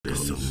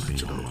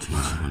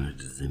attention? I wonder,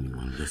 does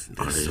anyone listen?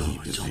 Are they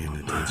even paying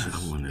attention?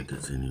 I wonder,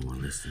 does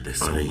anyone listen?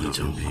 Are they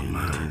even paying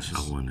attention?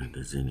 I wonder,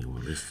 does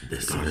anyone listen?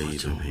 Are they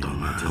even paying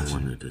attention? I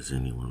wonder, does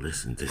anyone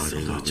listen? Are they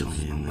even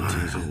paying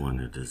attention? I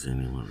wonder, does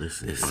anyone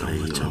listen? Are they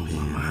even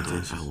paying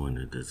attention? I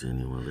wonder, does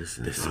anyone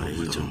listen? Are they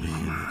even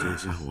paying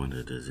attention? I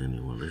wonder, does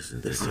anyone listen?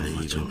 Are they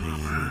even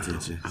paying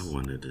attention? I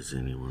wonder, does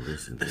anyone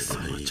listen? Are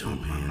they even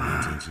paying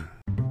attention?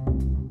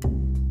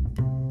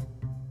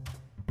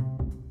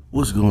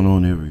 What's going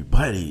on,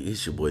 everybody?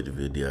 It's your boy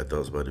DeVille D. I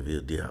Thoughts About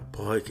DeVille D.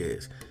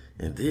 Podcast,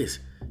 and this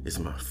is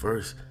my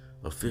first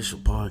official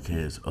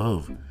podcast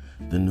of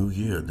the new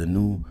year, the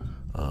new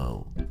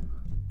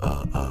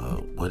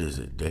what is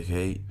it?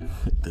 Decade?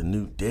 The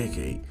new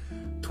decade,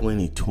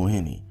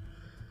 2020.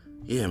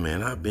 Yeah,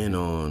 man, I've been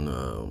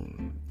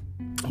on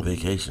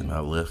vacation.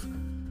 I left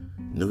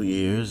New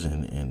Year's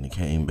and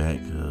came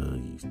back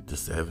the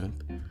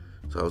 7th.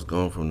 So I was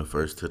gone from the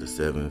 1st to the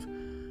 7th.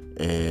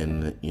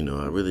 And,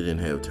 I really didn't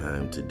have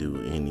time to do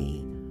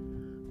any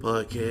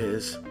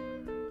podcasts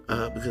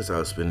because I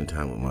was spending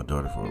time with my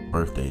daughter for her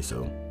birthday.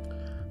 So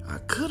I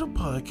could have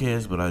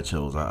podcast, but I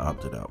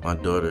opted out. My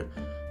daughter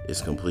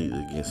is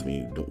completely against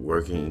me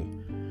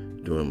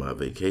working during my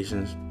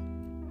vacations.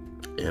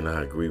 And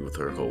I agree with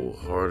her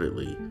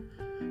wholeheartedly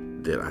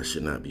that I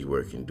should not be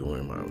working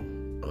during my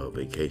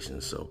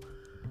vacations. So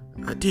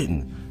I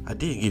did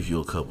give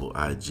you a couple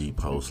IG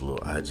posts, a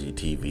little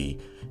IGTV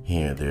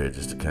here and there,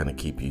 just to kind of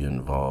keep you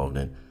involved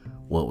in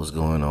what was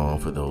going on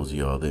for those of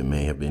y'all that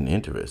may have been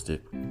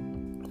interested.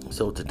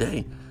 So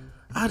today,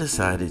 I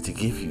decided to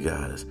give you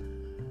guys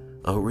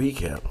a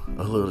recap,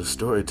 a little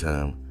story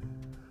time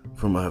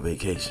from my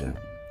vacation.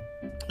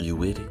 You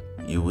with it?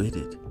 You with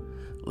it?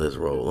 Let's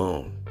roll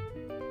on.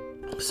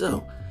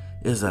 So,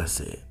 as I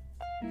said,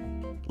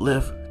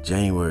 left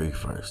January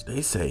 1st.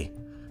 They say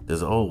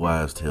there's an old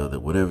wives' tale that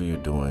whatever you're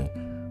doing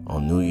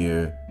on New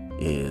Year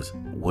is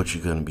what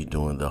you're going to be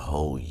doing the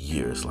whole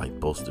year. It's like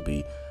supposed to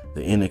be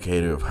the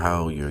indicator of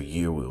how your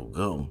year will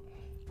go.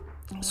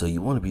 So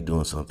you want to be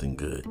doing something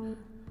good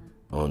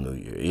on New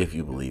Year, if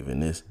you believe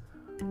in this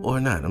or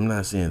not. I'm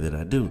not saying that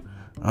I do.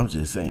 I'm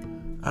just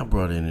saying I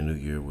brought in the New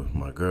Year with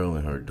my girl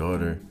and her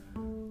daughter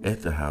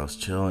at the house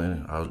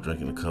chilling. I was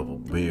drinking a couple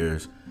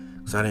beers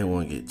because I didn't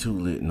want to get too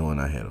lit knowing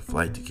I had a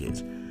flight to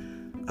catch.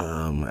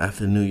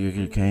 After New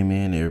Year came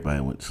in, everybody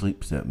went to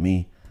sleep except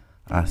me.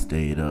 I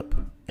stayed up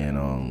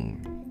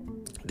and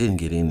didn't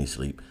get any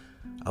sleep.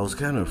 I was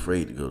kind of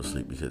afraid to go to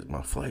sleep because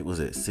my flight was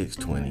at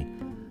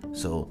 6:20.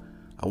 So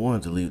I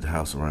wanted to leave the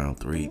house around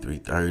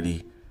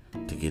 3:30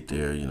 to get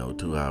there,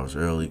 2 hours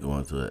early,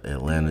 going to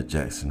Atlanta,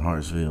 Jackson,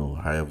 Hartsville,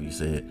 however you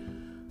say it.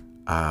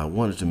 I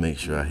wanted to make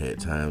sure I had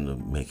time to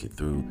make it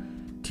through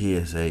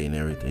TSA and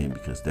everything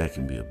because that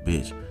can be a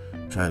bitch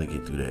trying to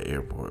get through that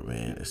airport,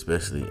 man.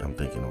 Especially, I'm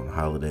thinking on a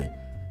holiday.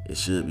 It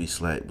should be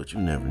slack, but you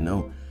never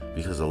know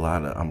because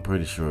I'm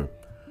pretty sure,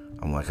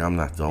 I'm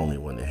not the only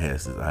one that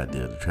has this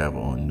idea to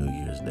travel on New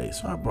Year's Day.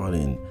 So I brought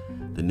in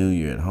the New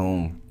Year at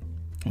home.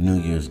 New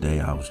Year's Day,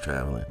 I was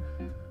traveling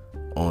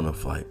on a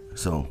flight.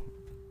 So,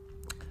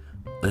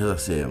 as I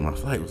said, my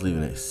flight was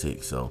leaving at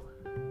 6. So,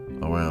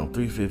 around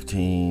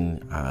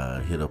 3:15,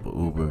 I hit up an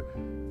Uber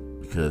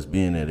because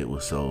being that it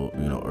was so,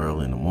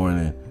 early in the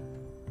morning,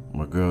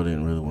 my girl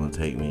didn't really want to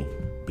take me.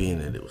 Being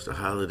that it was the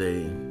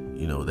holiday,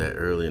 that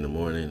early in the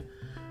morning,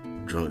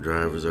 drunk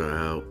drivers are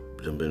out,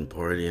 they've been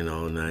partying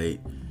all night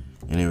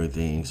and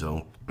everything.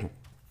 So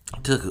I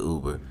took an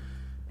Uber.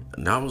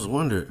 And I was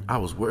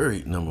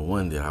worried, number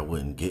one, that I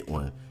wouldn't get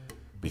one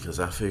because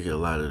I figured a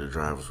lot of the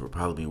drivers would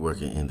probably be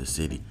working in the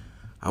city.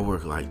 I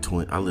live like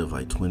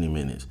 20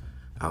 minutes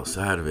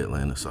outside of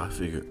Atlanta, so I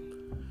figured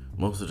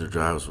most of the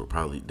drivers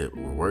that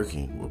were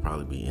working would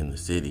probably be in the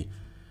city,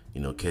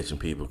 catching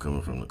people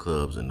coming from the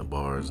clubs and the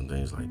bars and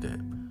things like that.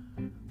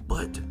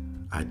 But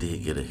I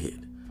did get a hit.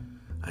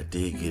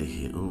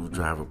 Uber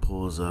driver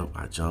pulls up,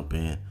 I jump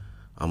in,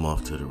 I'm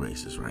off to the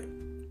races, right?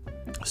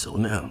 So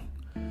now,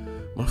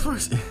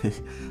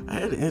 I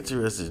had an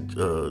interesting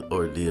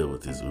ordeal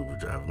with this Uber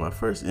driver. My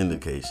first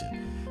indication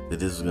that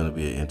this was going to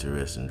be an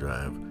interesting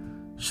drive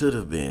should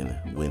have been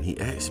when he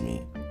asked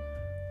me,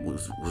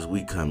 where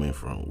we coming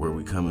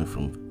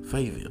from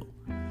Fayetteville?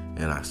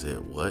 And I said,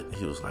 what?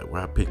 He was like,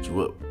 where I picked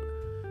you up,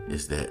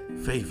 it's that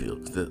Fayetteville.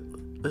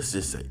 Let's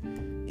just say,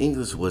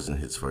 English wasn't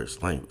his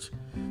first language.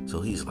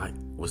 So he's like,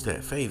 what's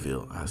that,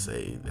 Fayetteville? I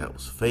say, that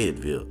was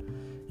Fayetteville.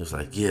 He was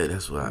like, yeah,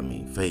 that's what I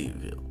mean,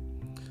 Fayetteville.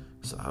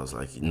 So I was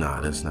like, nah,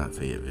 that's not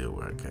Fayetteville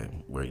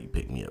where you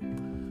picked me up.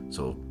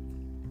 So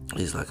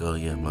he's like, oh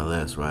yeah, my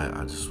last ride,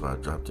 I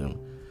dropped him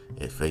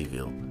at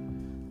Fayetteville.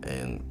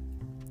 And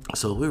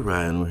so we're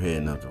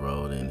heading up the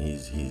road, and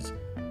he's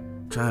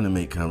trying to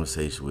make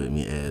conversation with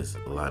me as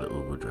a lot of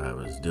Uber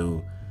drivers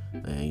do.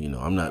 And,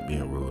 I'm not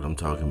being rude, I'm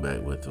talking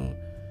back with him.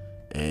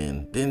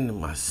 And then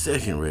my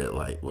second red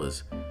light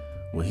was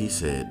when he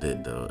said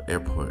that the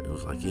airport, it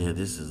was like, yeah,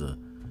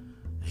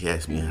 he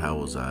asked me how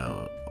was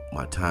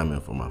my timing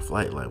for my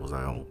flight, like was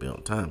I gonna be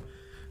on time?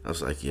 I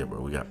was like, yeah,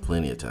 bro, we got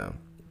plenty of time.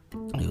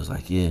 He was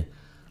like, yeah,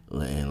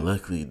 And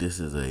luckily, this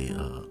is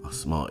a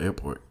small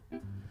airport.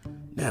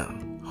 Now,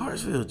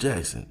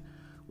 Hartsfield-Jackson,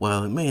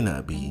 while it may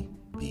not be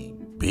the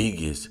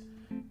biggest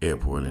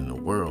airport in the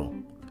world,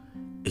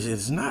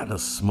 it's not a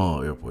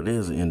small airport. It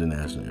is an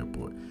international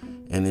airport.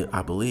 And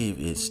I believe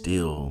it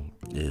still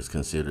is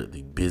considered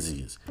the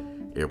busiest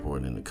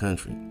airport in the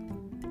country.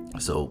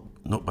 So,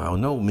 by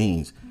no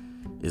means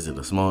is it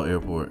a small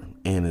airport,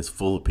 and it's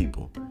full of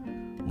people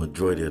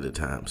majority of the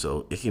time.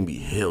 So, it can be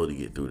hell to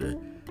get through there.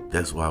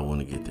 That's why I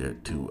want to get there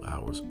 2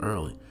 hours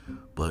early.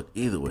 But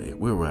either way,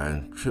 we're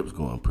riding. Trip's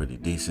going pretty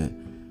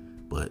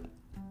decent. But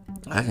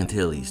I can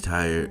tell he's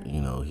tired.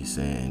 He's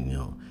saying,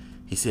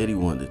 he said he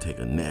wanted to take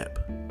a nap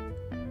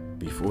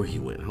before he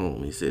went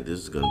home. He said this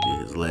is going to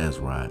be his last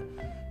ride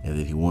and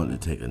that he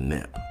wanted to take a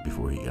nap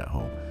before he got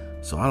home.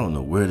 So I don't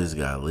know where this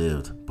guy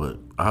lived, but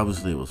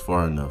obviously it was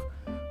far enough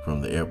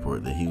from the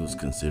airport that he was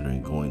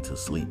considering going to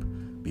sleep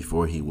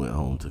before he went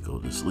home to go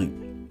to sleep.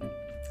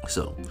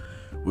 So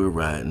we're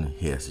riding.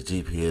 He has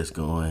the GPS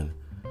going,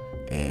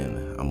 and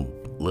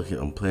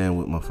I'm playing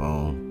with my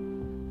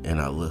phone,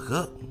 and I look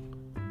up.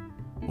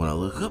 When I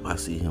look up, I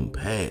see him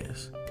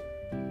pass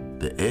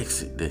the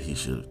exit that he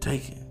should have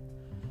taken.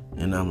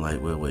 And I'm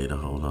like, well, wait,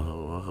 hold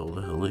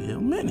a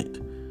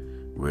minute.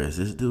 Where is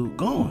this dude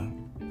going?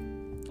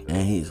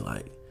 And he's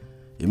like,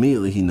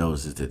 immediately he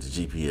notices that the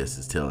GPS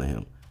is telling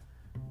him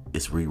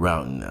it's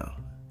rerouting now.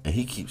 And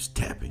he keeps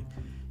tapping.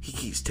 He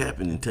keeps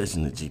tapping and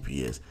touching the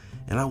GPS.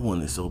 And I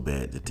wanted so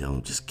bad to tell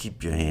him, just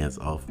keep your hands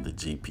off the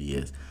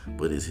GPS.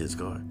 But it's his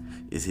car.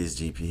 It's his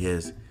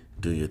GPS.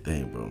 Do your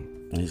thing, bro.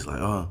 And he's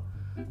like, oh,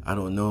 I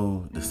don't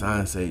know. The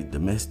signs say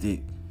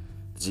domestic.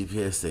 The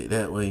GPS say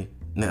that way.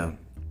 Now,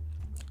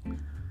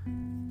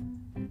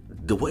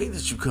 the way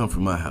that you come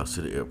from my house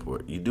to the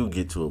airport, you do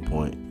get to a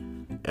point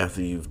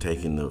after you've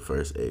taken the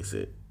first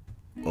exit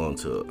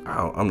onto,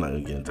 I'm not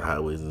going to get into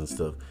highways and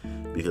stuff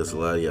because a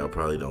lot of y'all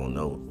probably don't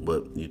know,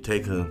 but you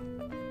take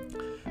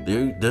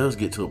there does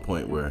get to a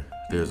point where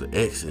there's an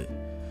exit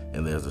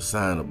and there's a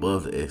sign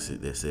above the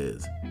exit that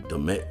says,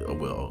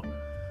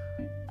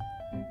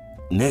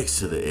 next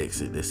to the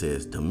exit that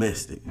says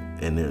domestic,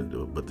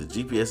 but the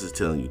GPS is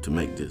telling you to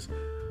make this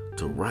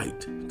to right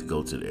to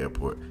go to the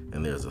airport,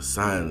 and there's a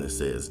sign that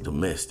says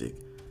domestic.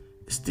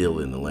 It's still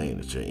in the lane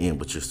that you're in,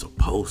 but you're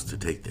supposed to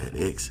take that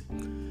exit.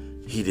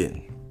 He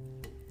didn't.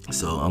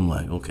 So I'm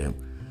like, okay,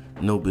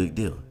 no big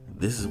deal.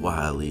 This is why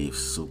I leave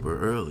super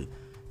early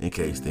in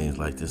case things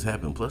like this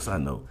happen. Plus I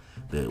know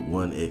that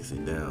one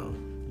exit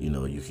down,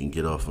 you can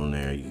get off on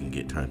there, you can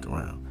get turned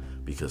around,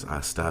 because I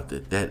stopped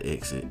at that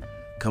exit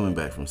coming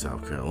back from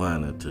South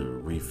Carolina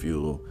to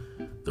refuel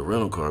the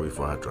rental car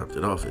before I dropped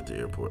it off at the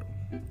airport.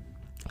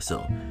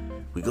 So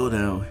we go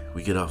down,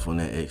 we get off on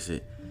that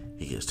exit,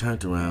 he gets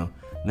turned around.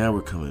 Now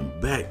we're coming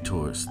back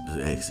towards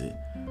the exit,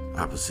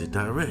 opposite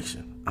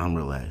direction. I'm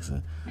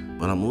relaxing,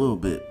 but I'm a little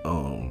bit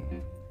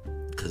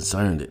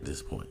concerned at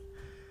this point.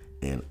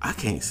 And I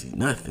can't see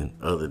nothing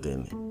other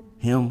than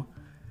him,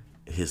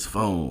 his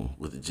phone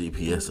with the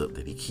GPS up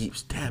that he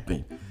keeps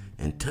tapping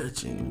and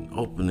touching and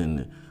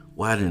opening,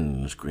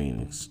 widening the screen,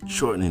 and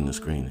shortening the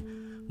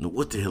screen.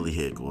 What the hell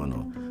he had going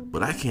on?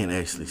 But I can't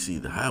actually see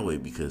the highway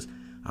because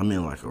I'm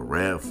in like a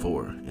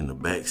RAV4 in the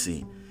back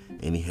seat,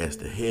 and he has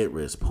the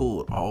headrest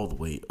pulled all the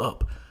way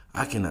up.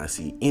 I cannot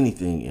see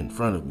anything in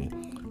front of me.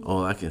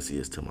 All I can see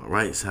is to my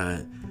right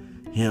side,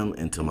 him,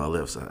 and to my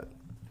left side.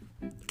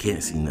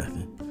 Can't see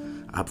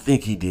nothing. I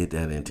think he did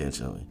that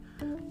intentionally.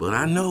 But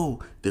I know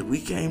that we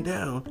came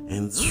down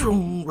and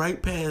zoom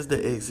right past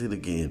the exit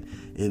again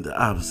in the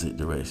opposite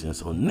direction.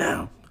 So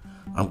now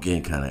I'm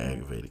getting kind of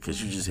aggravated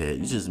because you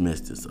just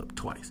messed this up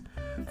twice.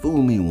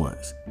 Fool me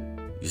once.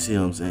 You see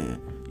what I'm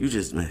saying? You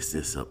just messed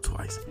this up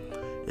twice.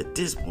 At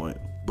this point,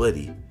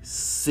 Buddy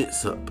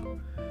sits up.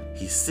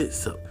 He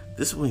sits up.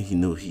 This is when he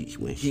knew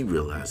when he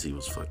realized he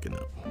was fucking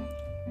up.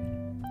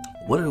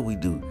 What do we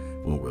do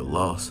when we're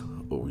lost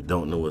or we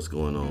don't know what's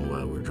going on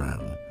while we're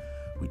driving?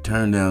 We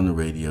turn down the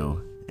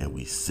radio and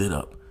we sit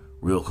up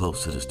real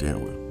close to the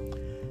steering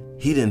wheel.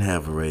 He didn't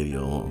have a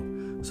radio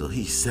on, so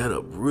he sat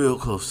up real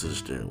close to the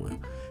steering wheel.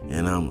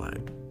 And I'm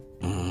like,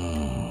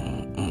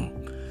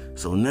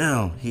 So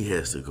now he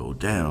has to go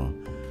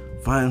down,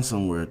 find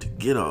somewhere to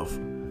get off,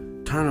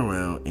 turn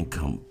around, and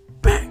come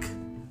back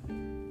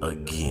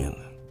again.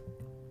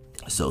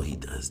 So he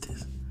does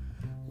this.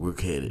 We're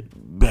headed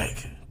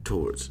back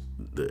towards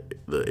the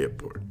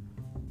airport.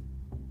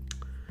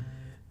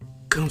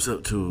 Comes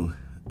up to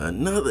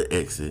another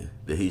exit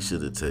that he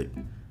should have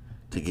taken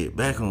to get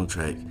back on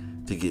track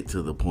to get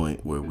to the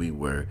point where we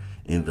were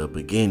in the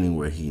beginning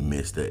where he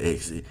missed the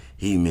exit.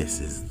 He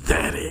misses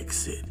that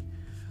exit.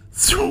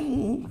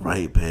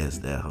 Right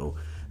past that hole.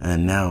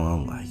 And now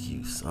I'm like,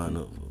 you son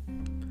of a...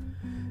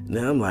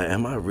 Now I'm like,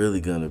 am I really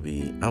going to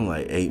be... I'm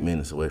like 8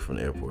 minutes away from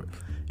the airport.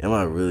 Am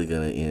I really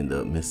going to end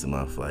up missing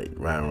my flight,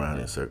 riding around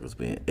in circles,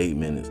 being 8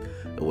 minutes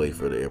away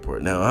from the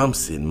airport? Now I'm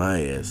sitting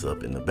my ass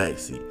up in the back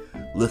seat,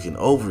 looking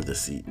over the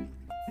seat,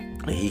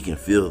 and he can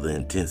feel the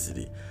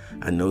intensity.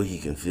 I know he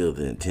can feel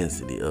the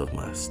intensity of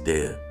my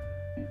stare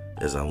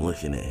as I'm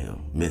looking at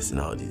him, missing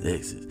all these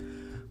exits.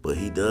 But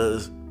he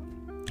gets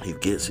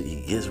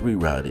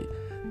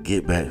rerouted,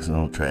 get back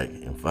on track,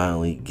 and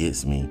finally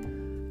gets me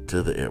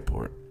to the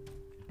airport.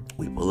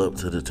 We pull up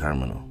to the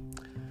terminal.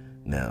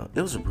 Now,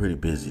 it was a pretty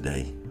busy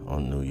day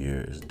on New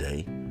Year's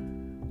Day.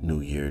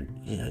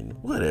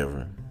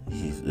 Whatever.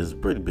 It was a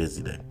pretty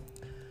busy day.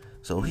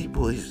 So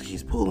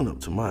he's pulling up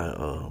to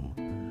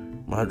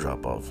my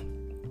drop off,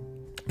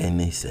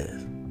 and he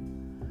says,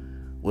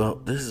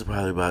 "Well, this is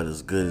probably about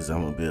as good as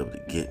I'm gonna be able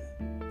to get,"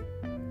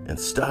 and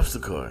stops the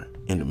car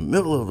in the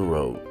middle of the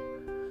road.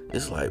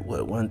 It's like,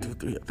 what, 1, 2,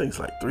 3? I think it's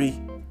like 3,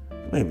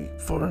 maybe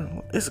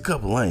 4. It's a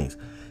couple lanes.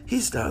 He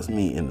stops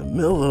me in the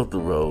middle of the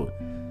road,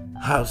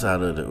 hops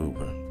out of the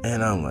Uber,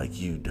 and I'm like,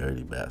 "You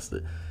dirty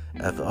bastard.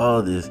 After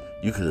all this,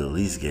 you could at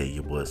least get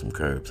your boy some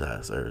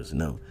curbside service."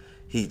 No,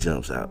 he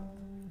jumps out,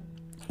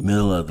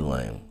 middle of the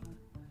lane,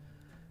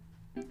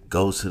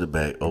 goes to the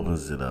back,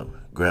 opens it up,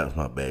 grabs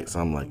my bag.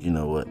 So I'm like, you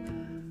know what?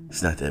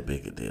 It's not that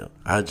big a deal.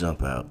 I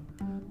jump out,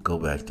 go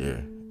back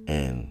there,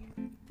 and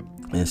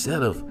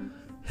instead of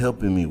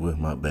helping me with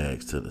my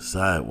bags to the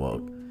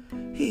sidewalk,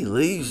 he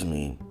leaves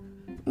me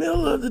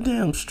middle of the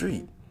damn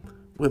street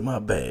with my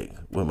bag,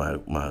 with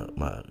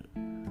my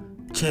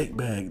check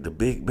bag, the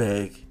big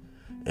bag,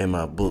 and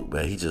my book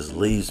bag. He just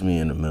leaves me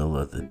in the middle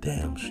of the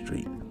damn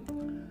street.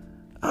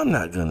 I'm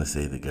not gonna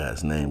say the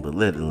guy's name, but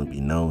let it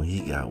be known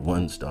he got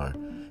 1 star,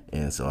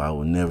 and so I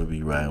will never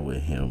be riding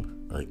with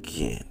him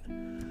again.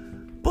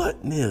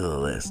 But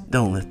nevertheless,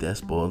 don't let that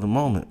spoil the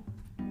moment.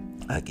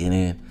 I get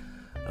in,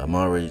 I'm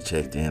already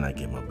checked in, I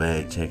get my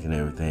bag checked and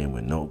everything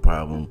with no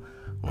problem.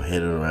 I'm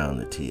headed around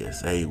the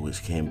TSA,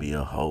 which can be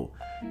a hoe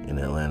in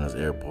Atlanta's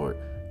airport.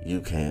 You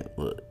can't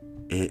look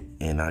it,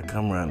 and I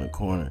come around the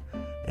corner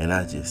and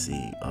I just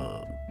see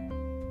a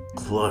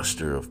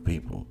cluster of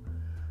people.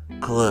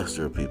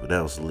 That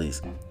was at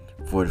least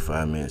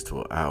 45 minutes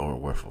to an hour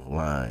worth of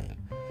line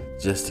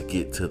just to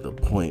get to the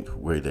point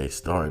where they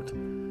start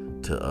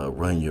to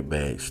run your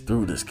bags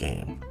through the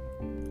scan.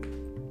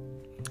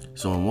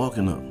 So I'm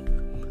walking up.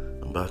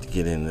 I'm about to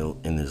get in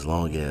this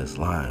long ass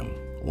line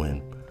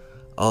when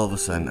all of a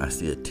sudden I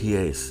see a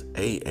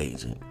TSA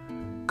agent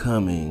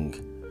coming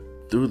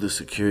through the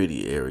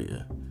security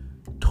area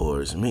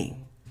towards me.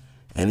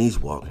 And he's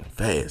walking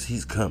fast.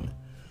 He's coming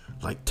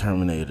like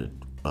Terminator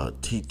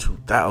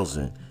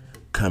T-2000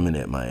 coming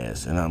at my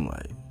ass. And I'm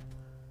like,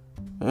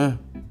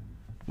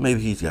 maybe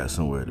he's got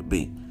somewhere to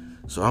be.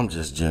 So I'm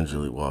just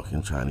gingerly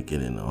walking, trying to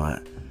get in the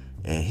line.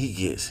 And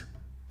he's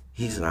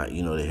not,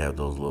 they have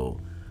those little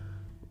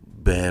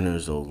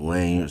banners or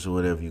lanyards or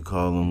whatever you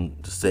call them,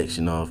 the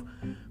section off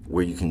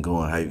where you can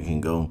go and how you can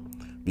go.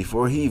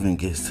 Before he even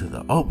gets to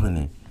the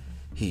opening,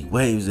 he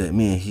waves at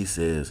me and he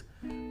says,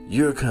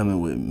 "You're coming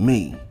with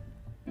me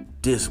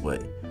this way."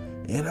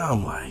 And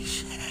I'm like,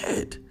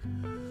 shit,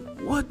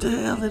 what the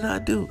hell did I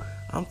do?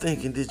 I'm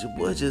thinking, did your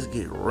boy just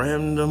get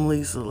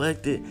randomly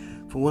selected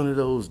for one of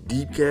those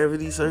deep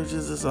cavity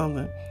searches or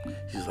something?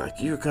 He's like,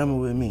 "You're coming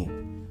with me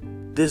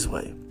this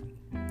way."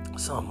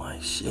 So I'm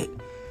like, shit.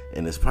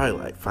 And it's probably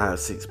like 5,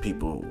 6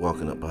 people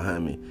walking up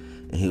behind me.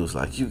 And he was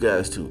like, "You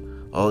guys too.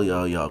 All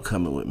y'all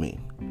coming with me."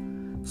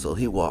 So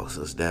he walks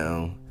us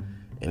down,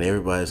 and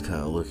everybody's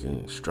kind of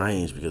looking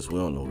strange because we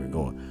don't know where we're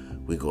going.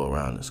 We go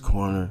around this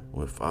corner.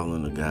 We're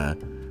following the guy.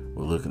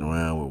 We're looking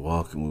around. We're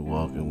walking.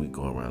 We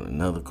go around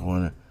another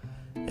corner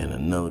and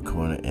another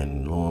corner.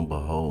 And lo and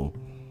behold,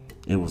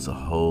 it was a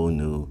whole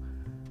new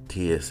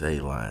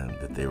TSA line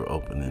that they were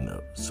opening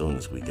up as soon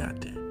as we got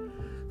there.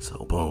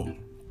 So boom,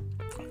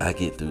 I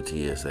get through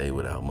TSA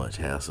without much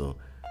hassle.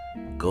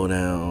 Go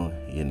down,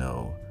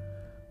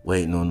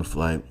 waiting on the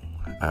flight.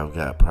 I've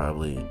got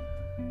probably,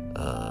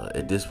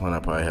 at this point, I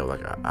probably have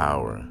like an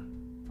hour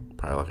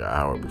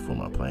before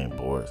my plane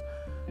boards.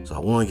 So I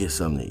want to get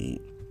something to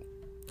eat.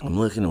 I'm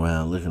looking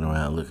around.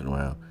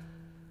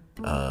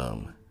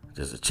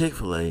 There's a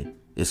Chick-fil-A.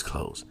 It's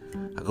closed.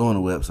 I go on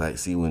the website,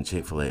 see when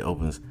Chick-fil-A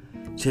opens.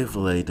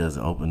 Chick-fil-A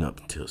doesn't open up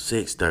until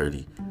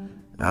 6:30.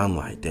 I'm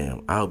like,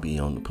 damn, I'll be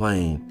on the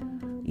plane.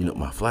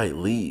 My flight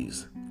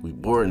leaves. We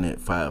boarding at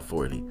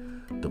 5:40.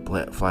 The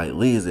flight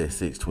leaves at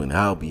 6:20.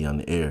 I'll be on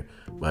the air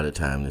by the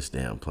time this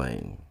damn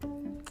plane,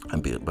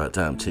 by the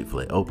time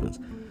Chick-fil-A opens.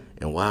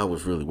 And why I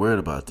was really worried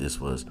about this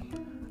was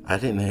I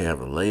didn't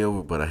have a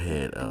layover, but I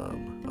had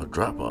a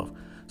drop-off.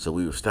 So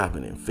we were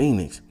stopping in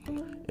Phoenix.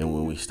 And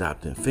when we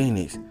stopped in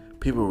Phoenix,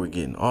 people were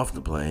getting off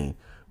the plane,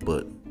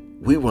 but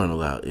we weren't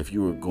allowed. If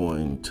you were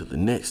going to the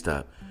next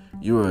stop,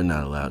 you were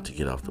not allowed to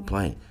get off the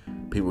plane.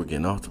 People were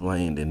getting off the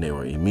plane, then they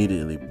were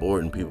immediately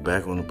boarding people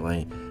back on the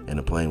plane, and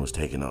the plane was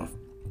taking off.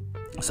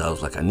 So I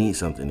was like, I need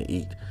something to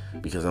eat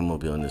because I'm going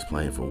to be on this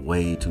plane for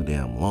way too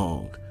damn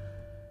long,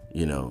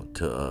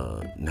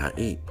 to not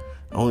eat.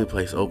 The only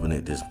place open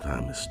at this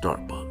time is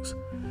Starbucks.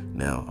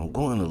 Now, I'm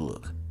going to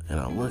look, and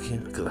I'm looking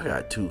because I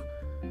got 2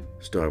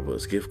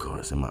 Starbucks gift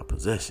cards in my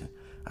possession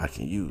I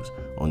can use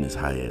on this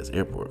high-ass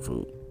airport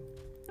food.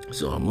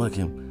 So I'm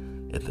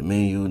looking at the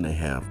menu, and they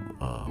have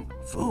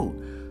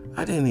food.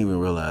 I didn't even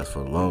realize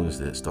for the longest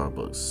that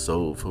Starbucks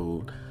sold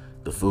food.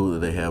 the food that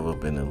they have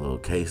up in the little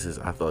cases,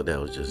 I thought that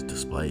was just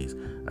displays.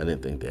 I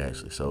didn't think they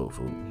actually sold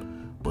food.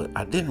 But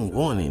I didn't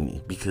want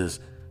any because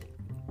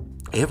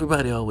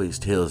everybody always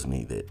tells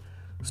me that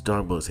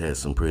Starbucks has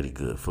some pretty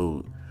good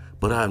food.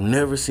 But I've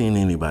never seen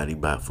anybody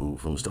buy food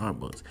from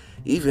Starbucks.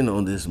 Even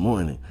on this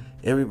morning,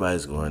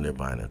 everybody's going there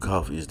buying their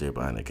coffees, they're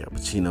buying their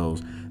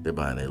cappuccinos, they're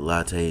buying their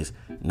lattes.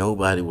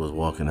 Nobody was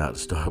walking out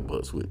to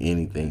Starbucks with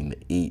anything to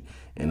eat.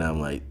 And I'm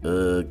like,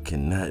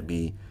 cannot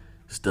be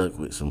stuck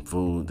with some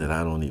food that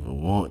I don't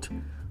even want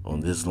on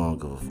this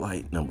long of a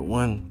flight, number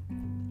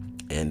one.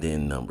 And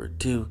then number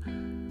two,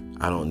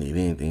 I don't need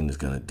anything that's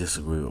going to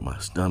disagree with my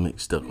stomach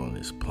stuck on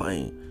this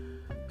plane.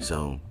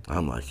 So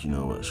I'm like, you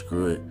know what,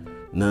 screw it.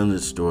 None of the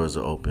stores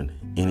are open.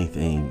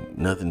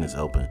 Nothing is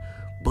open.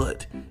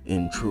 But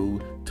in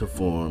true to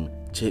form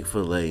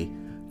Chick-fil-A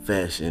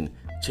fashion,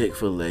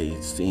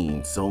 Chick-fil-A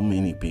seen so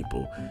many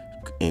people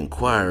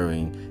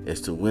inquiring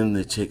as to when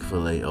the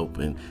Chick-fil-A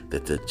opened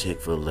that the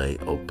Chick-fil-A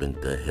opened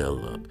the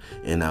hell up.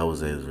 And I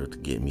was able to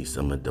get me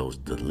some of those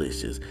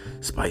delicious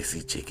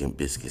spicy chicken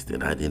biscuits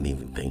that I didn't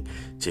even think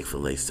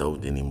Chick-fil-A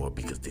sold anymore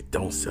because they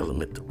don't sell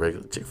them at the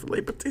regular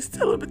Chick-fil-A, but they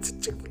sell them at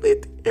the Chick-fil-A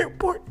at the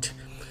airport.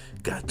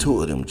 Got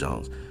 2 of them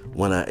Jones.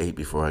 One I ate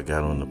before I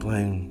got on the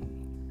plane.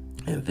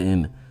 And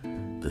then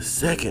the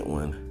second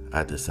one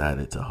I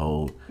decided to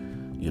hold,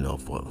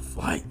 for the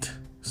flight.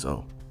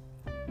 So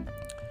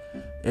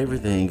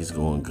everything is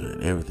going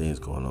good. Everything's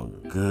going on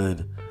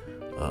good.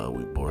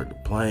 We boarded the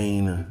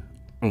plane.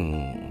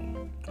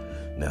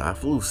 Now, I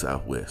flew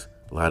Southwest.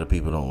 A lot of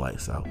people don't like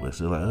Southwest.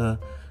 They're like,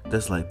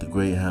 that's like the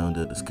Greyhound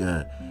of the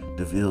sky.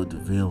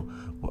 DeVille,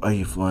 why are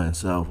you flying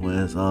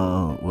Southwest?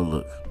 Well,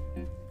 look,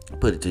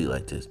 put it to you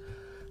like this.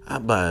 I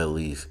buy at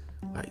least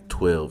like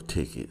 12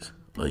 tickets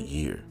a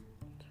year.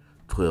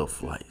 12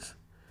 flights.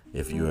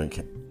 If you're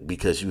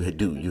because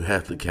you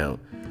have to count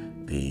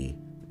the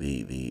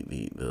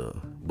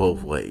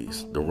both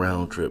ways. The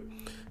round trip.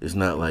 It's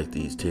not like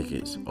these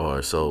tickets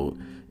are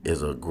sold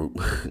as a group.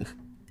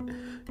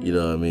 You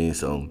know what I mean?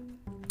 So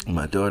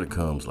my daughter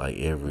comes like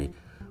every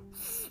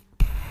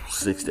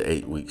 6 to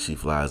 8 weeks. She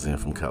flies in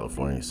from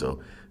California.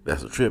 So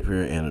that's a trip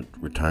here and a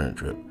return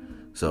trip.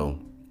 So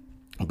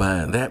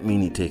buying that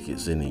many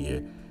tickets in a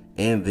year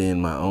and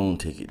then my own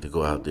ticket to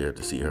go out there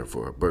to see her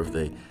for her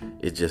birthday,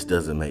 it just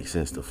doesn't make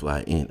sense to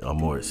fly in a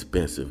more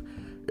expensive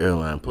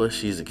airline. Plus,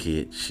 she's a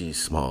kid.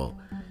 She's small.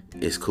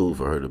 It's cool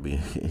for her to be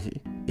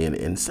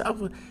in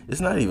Southwest.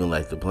 It's not even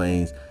like the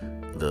planes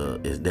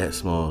is that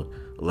small.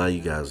 A lot of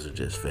you guys are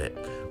just fat.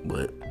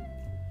 But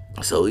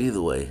so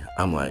either way,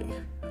 I'm like,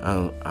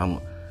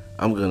 I'm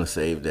gonna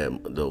save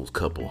those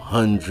couple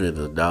hundreds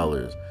of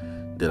dollars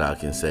that I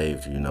can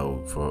save,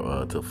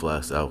 for to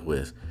fly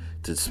Southwest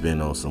to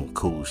spend on some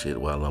cool shit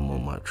while I'm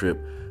on my trip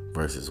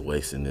versus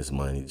wasting this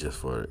money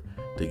just to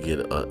get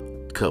a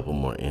couple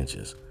more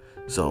inches.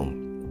 So,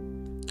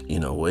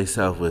 way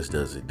Southwest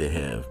does it, they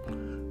have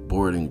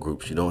boarding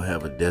groups. You don't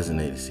have a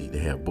designated seat. They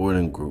have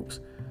boarding groups,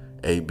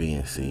 A, B,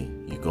 and C.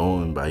 You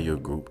go in by your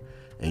group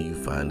and you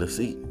find a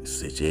seat.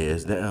 Sit your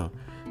ass down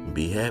and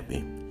be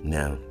happy.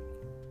 Now,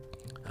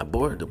 I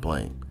boarded the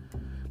plane.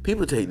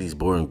 People take these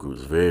boarding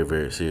groups very,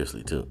 very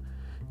seriously too.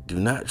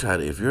 Do not try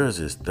to, if yours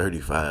is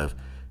 35,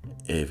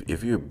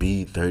 if you're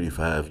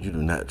B35, you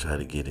do not try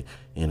to get it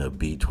in a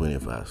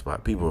B25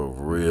 spot. People are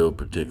real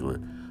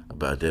particular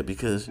about that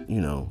because,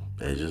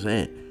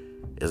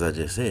 as I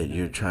just said,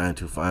 you're trying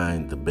to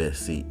find the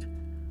best seat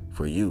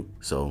for you.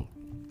 So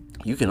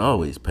you can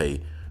always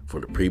pay for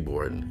the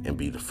pre-boarding and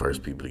be the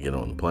first people to get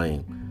on the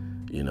plane,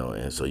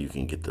 and so you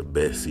can get the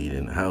best seat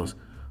in the house,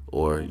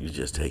 or you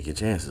just take your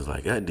chances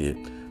like I did.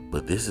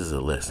 But this is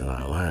a lesson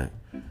I learned.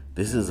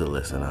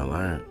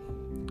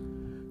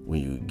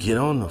 When you get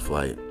on the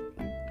flight,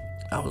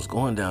 I was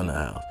going down the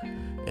aisle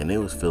and it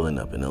was filling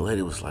up, and the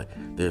lady was like,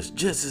 there's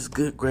just as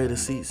good greater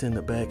seats in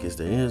the back as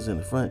there is in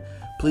the front.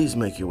 Please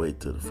make your way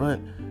to the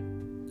front.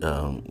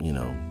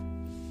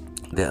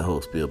 That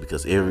whole spiel,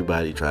 because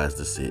everybody tries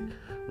to sit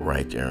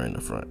right there in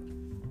the front.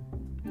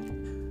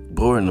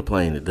 Boarding the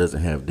plane that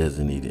doesn't have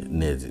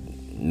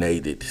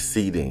designated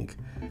seating,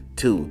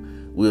 too,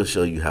 we'll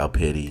show you how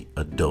petty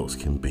adults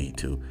can be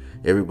too.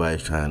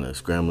 Everybody's trying to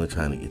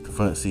get the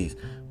front seats.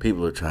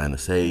 People are trying to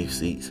save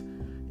seats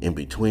in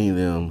between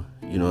them.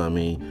 You know what I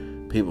mean?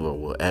 People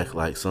will act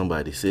like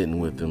somebody's sitting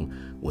with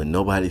them when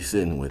nobody's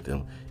sitting with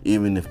them.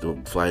 Even if the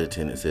flight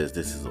attendant says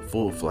this is a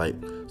full flight,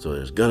 so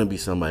there's gonna be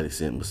somebody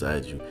sitting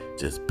beside you,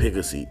 just pick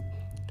a seat.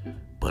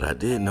 But I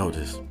did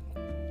notice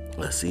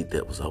a seat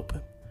that was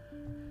open.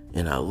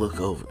 And I look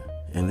over,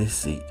 and this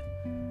seat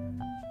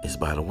is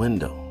by the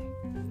window.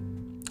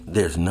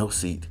 There's no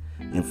seat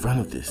in front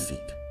of this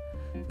seat.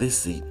 This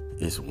seat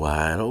is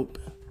wide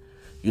open.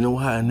 You know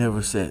why I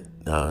never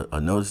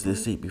noticed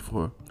this seat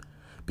before?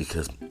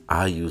 Because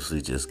I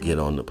usually just get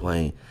on the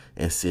plane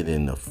and sit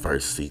in the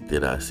first seat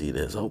that I see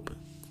that's open.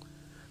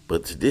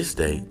 But to this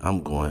day,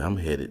 I'm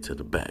headed to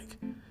the back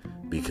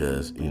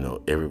because,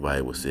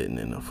 everybody was sitting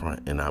in the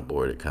front and I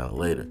boarded kind of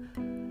later.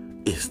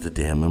 It's the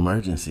damn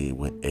emergency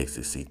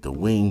exit seat, the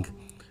wing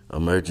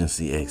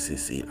emergency exit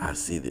seat. I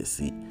see this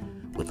seat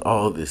with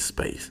all this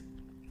space.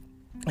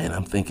 And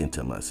I'm thinking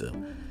to myself,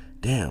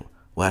 damn,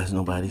 why is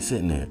nobody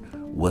sitting there?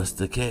 What's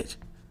the catch?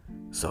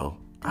 So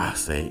I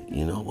say,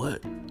 you know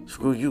what?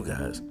 Screw you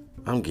guys.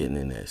 I'm getting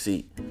in that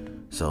seat.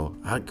 So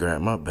I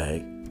grab my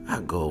bag.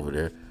 I go over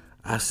there.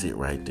 I sit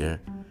right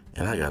there.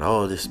 And I got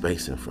all this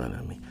space in front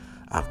of me.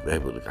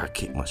 I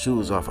kick my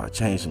shoes off. I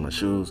changed my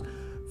shoes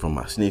from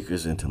my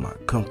sneakers into my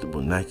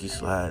comfortable Nike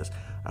slides.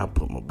 I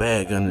put my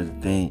bag under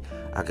the thing.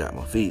 I got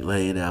my feet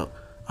laid out.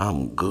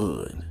 I'm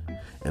good.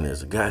 And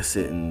there's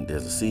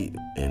a seat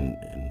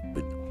in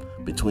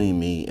between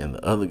me and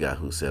the other guy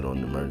who sat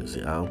on the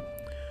emergency aisle.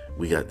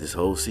 We got this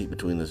whole seat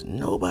between us.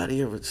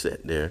 Nobody ever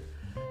sat there.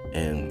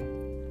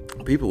 And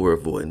people were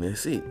avoiding their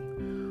seat.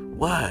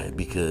 Why?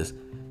 Because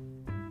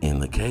in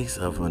the case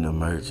of an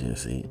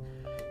emergency,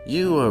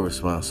 you are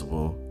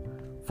responsible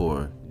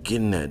for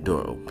getting that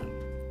door open.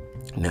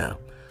 Now,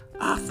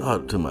 I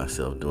thought to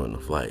myself during the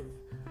flight,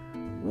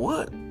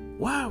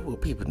 why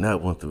would people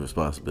not want the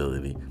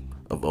responsibility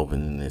of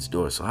opening this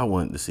door? So I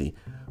wanted to see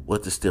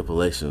what the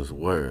stipulations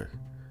were.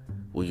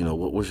 Well,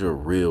 what was your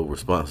real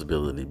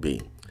responsibility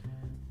be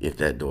if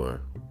that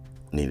door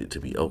needed to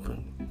be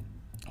open?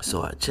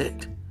 So I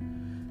checked.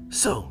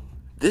 So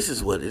this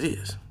is what it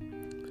is.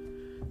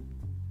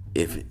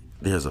 If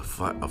there's a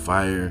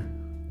fire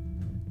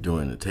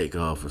during the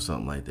takeoff or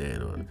something like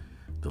that, or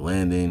the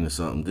landing or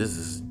something,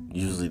 this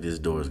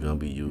door is going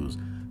to be used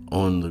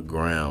on the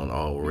ground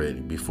already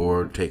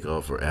before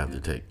takeoff or after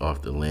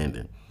takeoff. The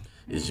landing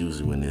is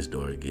usually when this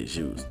door gets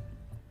used.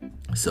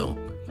 So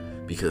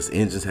because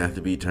engines have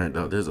to be turned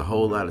off, there's a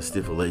whole lot of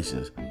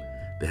stipulations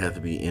that have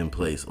to be in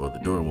place or the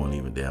door won't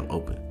even damn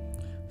open.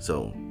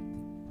 So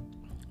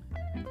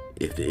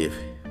if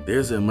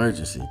there's an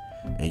emergency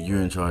and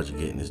you're in charge of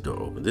getting this door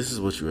open, this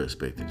is what you're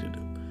expected to do.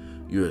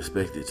 You're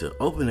expected to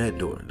open that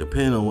door.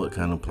 Depending on what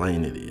kind of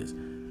plane it is,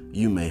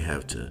 you may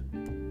have to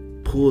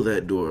pull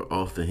that door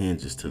off the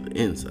hinges to the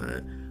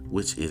inside,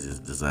 which it is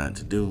designed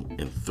to do,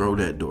 and throw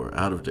that door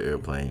out of the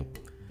airplane.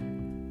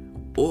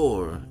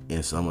 Or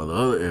in some of the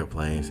other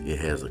airplanes, it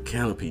has a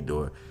canopy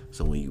door,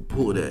 so when you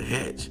pull that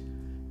hatch,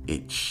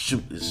 it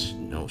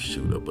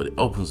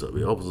opens up.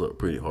 It opens up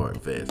pretty hard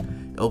and fast.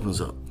 It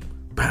opens up,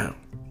 bam.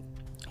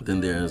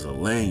 Then there's a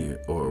lanyard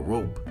or a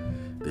rope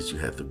that you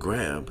have to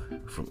grab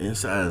from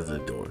inside of the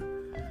door.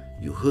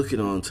 You hook it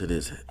onto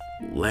this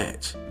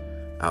latch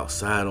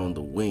outside on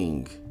the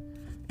wing,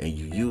 and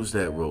you use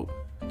that rope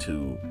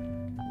to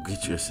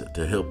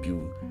help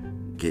you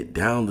get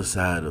down the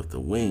side of the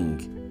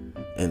wing,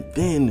 and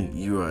then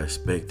you are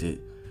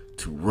expected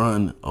to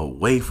run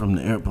away from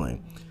the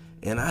airplane.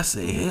 And I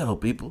say, hell,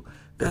 people,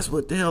 that's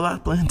what the hell I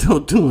planned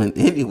on doing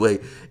anyway.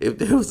 If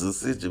there was a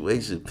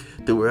situation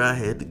to where I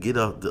had to get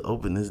off to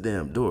open this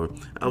damn door,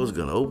 I was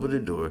going to open the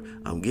door.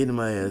 I'm getting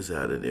my ass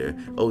out of there.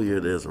 Oh, yeah,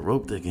 there's a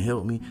rope that can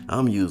help me.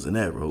 I'm using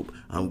that rope.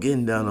 I'm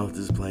getting down off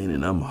this plane,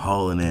 and I'm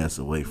hauling ass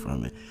away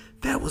from it.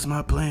 That was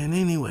my plan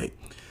anyway.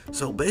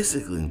 So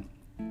basically,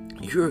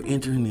 you're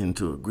entering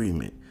into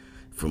agreement.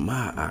 From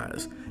my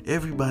eyes,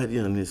 everybody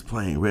on this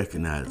plane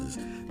recognizes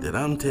that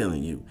I'm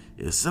telling you,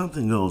 if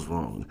something goes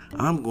wrong,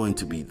 I'm going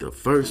to be the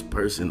first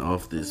person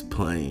off this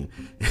plane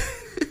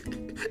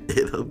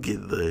and I'm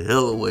getting the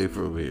hell away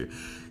from here.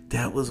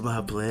 That was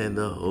my plan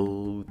the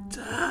whole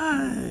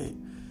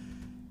time.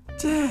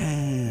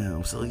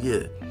 Damn. So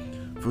yeah,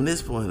 from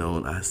this point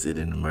on, I sit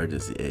in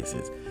emergency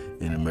exits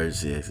and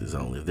emergency exits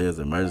only. If there's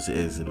an emergency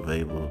exit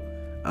available,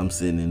 I'm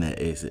sitting in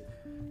that exit.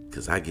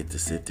 Because I get to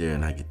sit there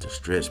and I get to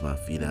stretch my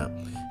feet out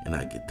and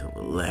I get to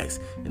relax.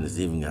 And it's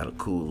even got a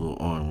cool little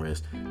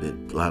armrest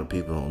that a lot of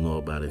people don't know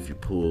about. If you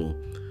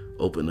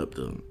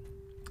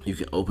you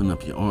can open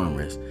up your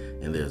armrest,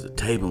 and there's a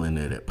table in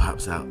there that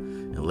pops out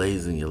and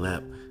lays in your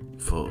lap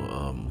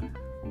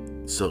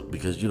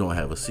because you don't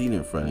have a seat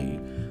in front of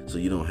you. So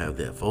you don't have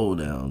that fold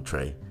down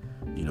tray.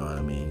 You know what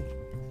I mean?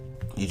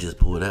 You just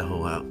pull that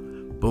hole out,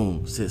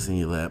 boom, sits in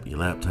your lap, your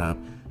laptop,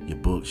 your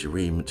books, your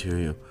reading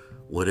material,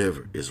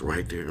 whatever is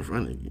right there in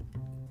front of you.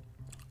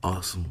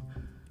 Awesome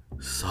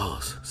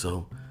sauce.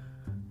 So,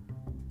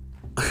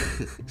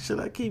 should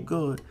I keep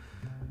going?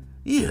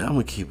 Yeah, I'm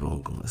gonna keep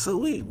on going. So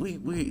we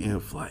in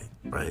flight,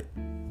 right?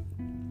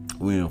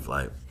 We in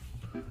flight.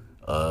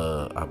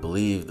 I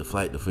believe the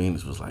flight to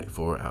Phoenix was like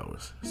 4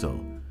 hours.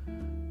 So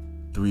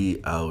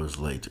 3 hours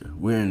later,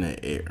 we're in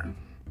the air.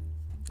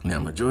 Now,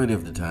 majority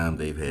of the time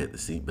they've had the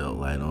seatbelt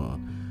light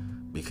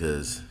on,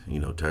 because,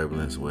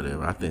 turbulence or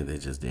whatever. I think they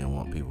just didn't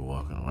want people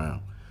walking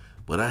around.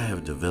 But I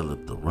have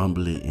developed a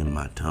rumbly in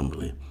my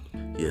tumbly.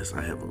 Yes,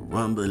 I have a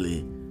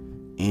rumbly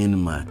in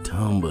my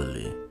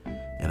tumbly.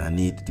 And I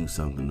need to do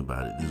something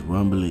about it. This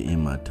rumbly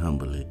in my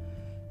tumbly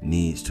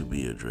needs to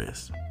be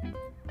addressed.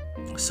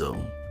 So,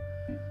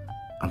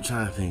 I'm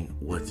trying to think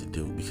what to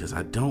do, because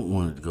I don't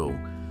want to go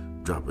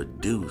drop a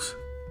deuce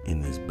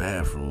in this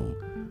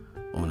bathroom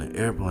on an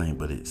airplane,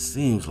 but it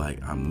seems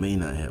like I may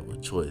not have a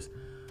choice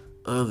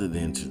other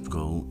than to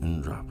go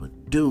and drop a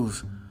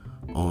deuce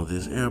on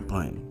this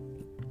airplane.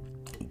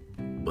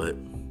 But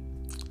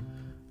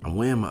I'm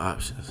weighing my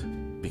options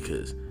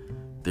because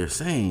they're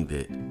saying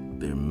that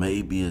there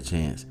may be a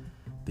chance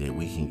that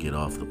we can get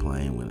off the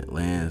plane when it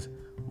lands,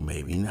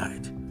 maybe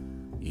not.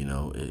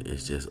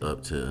 It's just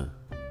up to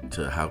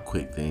how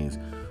quick things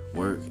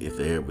work. If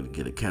they're able to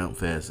get a count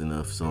fast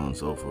enough, so on and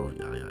so forth,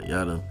 yada yada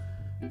yada,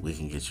 we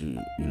can get you.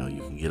 You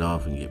can get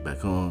off and get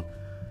back on.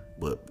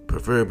 But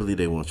preferably,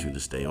 they want you to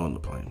stay on the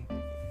plane.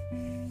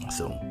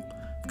 So,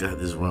 I've got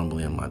this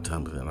rumbling in my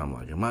tummy, and I'm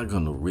like, am I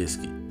gonna risk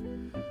it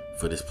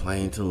for this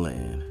plane to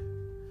land,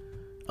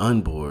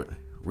 unboard,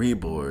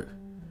 reboard,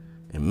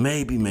 and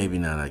maybe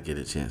not I get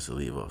a chance to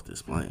leave off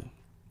this plane?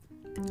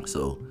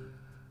 So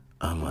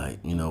I'm like,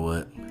 you know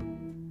what?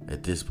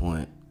 At this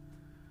point,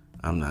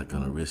 I'm not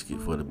gonna risk it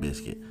for the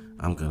biscuit.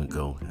 I'm gonna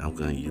go. I'm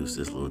gonna use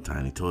this little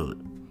tiny toilet.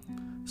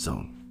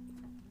 So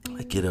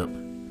I get up,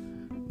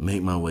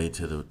 make my way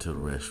to the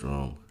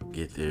restroom,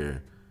 get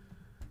there,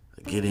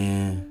 get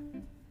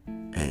in,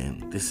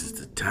 and this is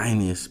the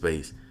tiniest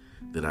space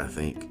that I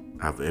think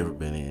I've ever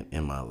been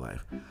in my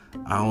life.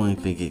 I only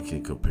think it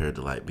can compare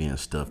to like being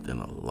stuffed in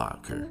a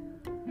locker.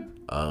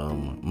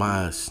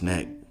 My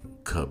snack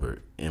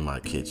cupboard in my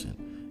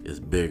kitchen is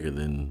bigger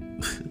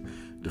than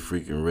the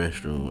freaking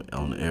restroom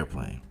on the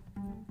airplane.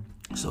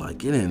 So I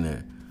get in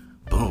there,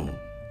 boom,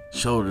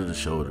 shoulder to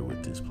shoulder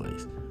with this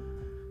place.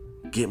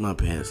 Get my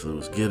pants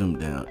loose, get them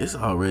down. It's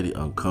already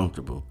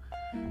uncomfortable,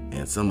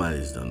 and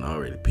somebody's done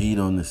already peed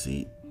on the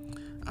seat.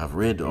 I've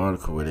read the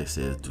article where it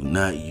says, do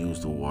not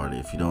use the water.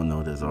 If you don't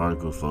know, there's an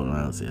article floating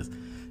around that says,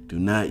 do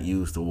not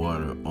use the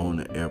water on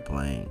the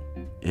airplane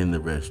in the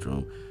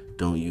restroom.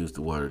 Don't use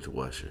the water to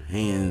wash your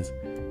hands.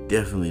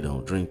 Definitely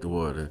don't drink the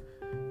water.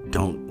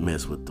 Don't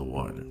mess with the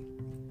water.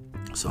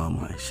 So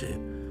I'm like, shit,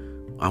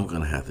 I'm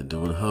going to have to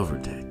do a hover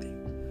tactic.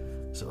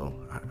 So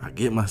I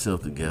get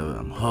myself together.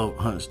 I'm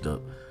hunched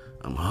up.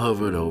 I'm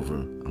hovered over.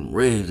 I'm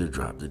ready to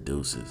drop the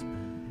deuces.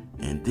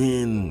 And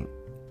then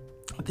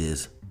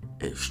this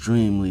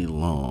extremely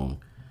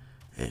long,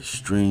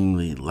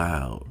 extremely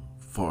loud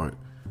fart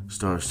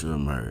starts to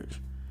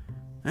emerge.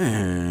 And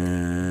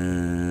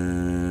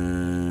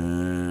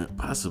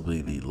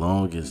possibly the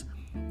longest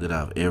that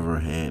I've ever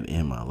had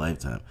in my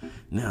lifetime.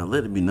 Now,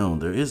 let it be known,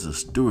 there is a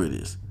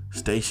stewardess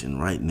stationed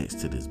right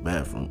next to this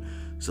bathroom.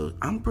 So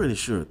I'm pretty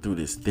sure through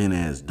this thin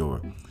ass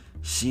door,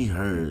 she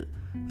heard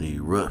the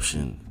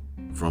eruption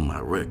from my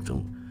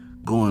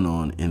rectum going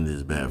on in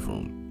this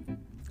bathroom.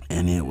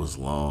 And it was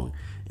long,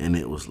 and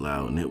it was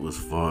loud, and it was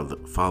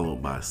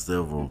followed by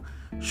several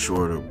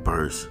shorter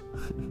bursts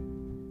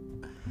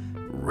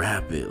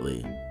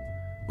rapidly.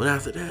 But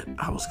after that,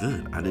 I was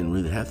good. I didn't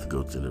really have to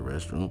go to the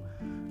restroom.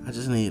 I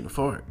just needed to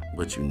fart.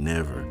 But you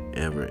never,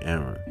 ever,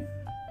 ever,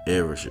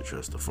 ever should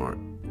trust a fart.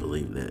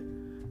 Believe that.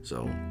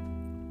 So,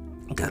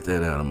 got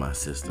that out of my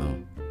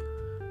system.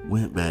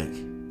 Went back,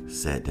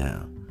 sat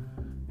down.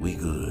 We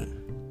good.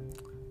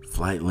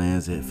 Flight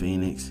lands at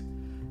Phoenix.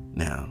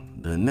 Now,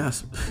 the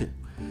announcement,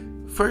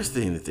 first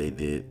thing that they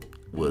did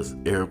was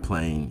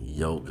airplane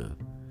yoga.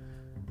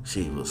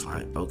 She was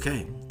like,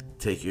 okay,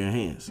 take your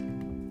hands,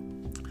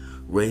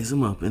 raise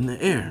them up in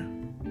the air.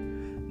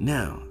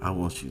 Now, I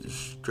want you to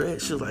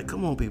stretch. She's like,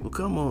 come on, people,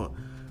 come on,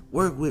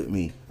 work with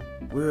me.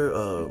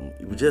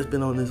 We've just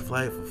been on this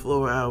flight for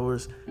 4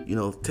 hours.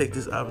 Take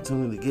this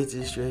opportunity to get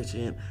your stretch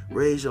in.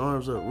 Raise your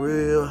arms up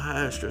real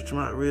high, stretch them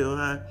out real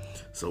high.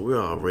 So we're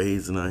all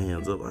raising our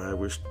hands up high,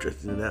 we're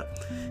stretching it out.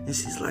 And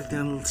she's like,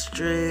 down,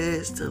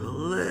 stretch to the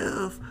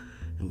left.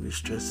 And we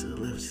stretch to the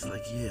left. She's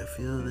like, yeah,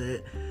 feel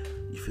that.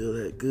 You feel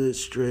that good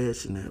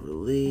stretch and that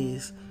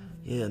release.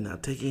 Yeah, now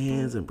take your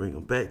hands and bring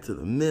them back to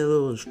the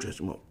middle and stretch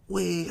them up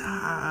way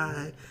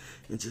high.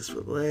 And just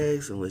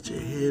relax and let your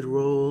head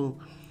roll.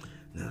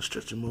 Now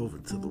stretch them over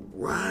to the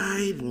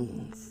right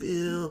and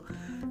feel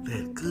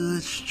that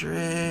good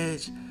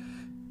stretch.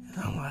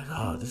 And I'm like,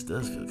 oh, this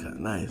does feel kind of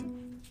nice.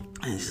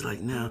 And she's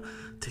like, now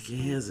take your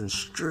hands and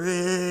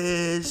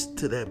stretch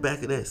to that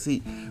back of that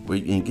seat where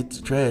you can get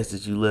the trash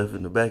that you left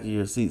in the back of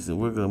your seats, and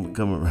we're going to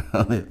come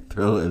around and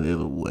throwing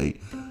it away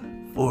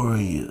for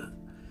you.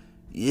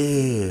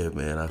 Yeah,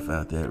 man, I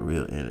found that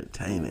real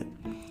entertaining.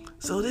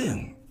 So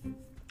then,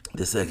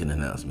 the second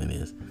announcement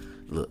is,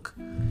 look,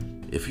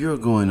 if you're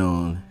going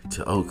on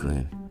to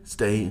Oakland,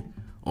 stay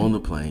on the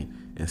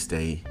plane and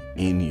stay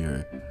in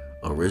your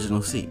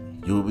original seat.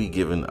 You will be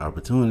given the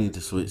opportunity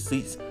to switch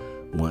seats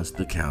once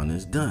the count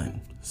is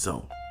done.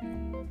 So,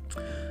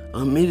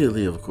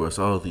 immediately, of course,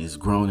 all of these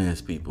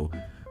grown-ass people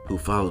who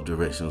followed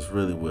directions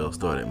really well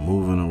started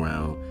moving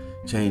around,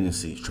 changing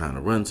seats, trying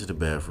to run to the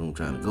bathroom,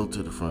 trying to go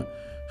to the front,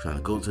 trying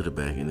to go to the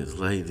back, and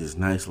this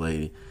nice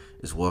lady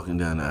is walking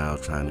down the aisle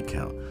trying to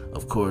count.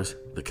 Of course,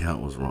 the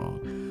count was wrong.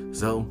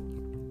 So,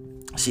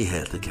 she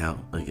had to count.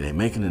 Like, they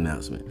make an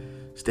announcement.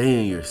 Stay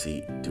in your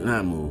seat. Do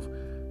not move.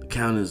 The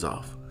count is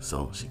off.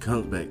 So she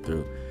comes back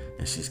through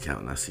and she's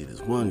counting. I see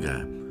this one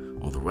guy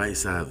on the right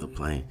side of the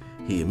plane.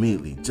 He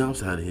immediately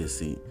jumps out of his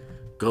seat,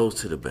 goes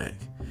to the back,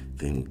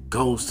 then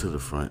goes to the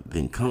front,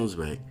 then comes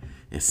back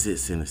and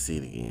sits in the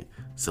seat again.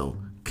 So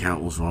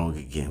count was wrong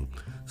again.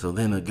 So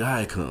then a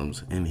guy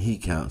comes and he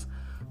counts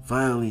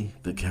Finally,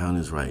 the count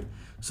is right.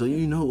 So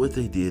you know what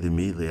they did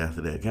immediately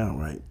after that count,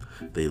 right?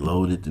 They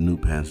loaded the new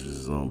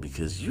passengers on,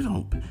 because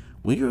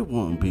when you're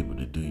wanting people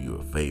to do you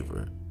a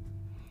favor,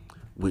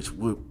 which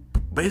we're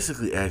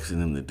basically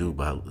asking them to do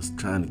by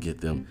trying to get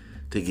them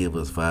to give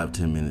us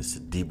 5-10 minutes to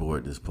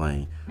deboard this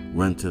plane,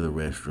 run to the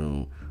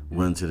restroom,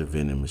 run to the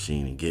vending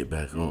machine, and get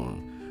back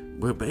on.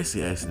 We're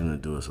basically asking them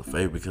to do us a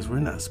favor, because we're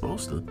not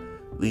supposed to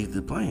leave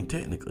the plane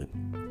technically,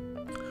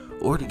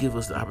 or to give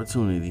us the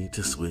opportunity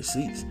to switch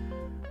seats.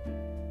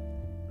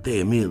 They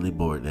immediately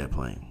boarded that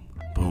plane.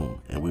 Boom.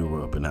 And we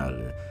were up and out of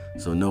there.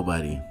 So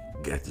nobody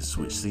got to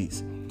switch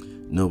seats.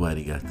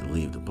 Nobody got to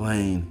leave the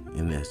plane.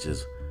 And that's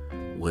just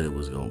what it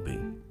was going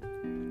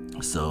to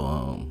be.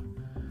 So,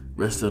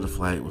 rest of the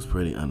flight was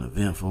pretty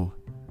uneventful.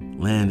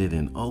 Landed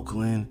in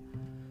Oakland,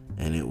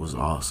 and it was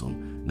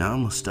awesome. Now I'm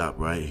going to stop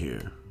right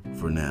here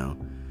for now.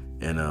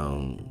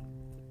 And,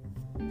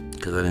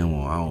 because I don't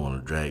want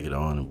to drag it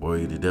on and bore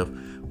you to death.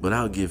 But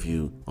I'll give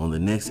you, on the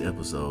next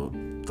episode,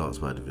 Thoughts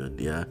by DeVille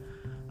DI,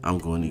 I'm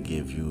going to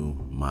give you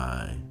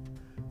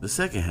the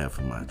second half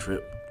of my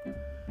trip.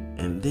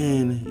 And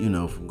then,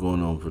 from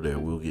going on from there,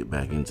 we'll get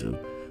back into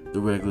the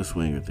regular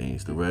swinger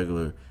things, the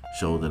regular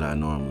show that I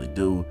normally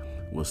do.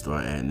 We'll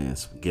start adding in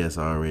some guests.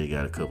 I already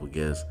got a couple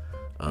guests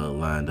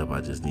lined up. I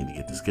just need to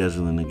get the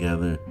scheduling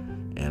together.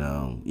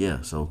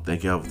 And so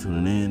thank y'all for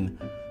tuning in.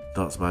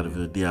 Thoughts by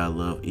DeVille DI. I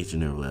love each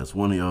and every last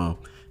one of y'all.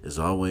 As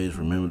always,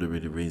 remember to be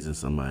the reason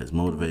somebody's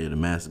motivated or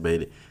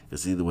masturbated,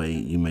 because either way,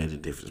 you made a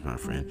difference, my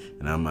friend.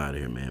 And I'm out of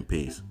here, man.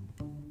 Peace.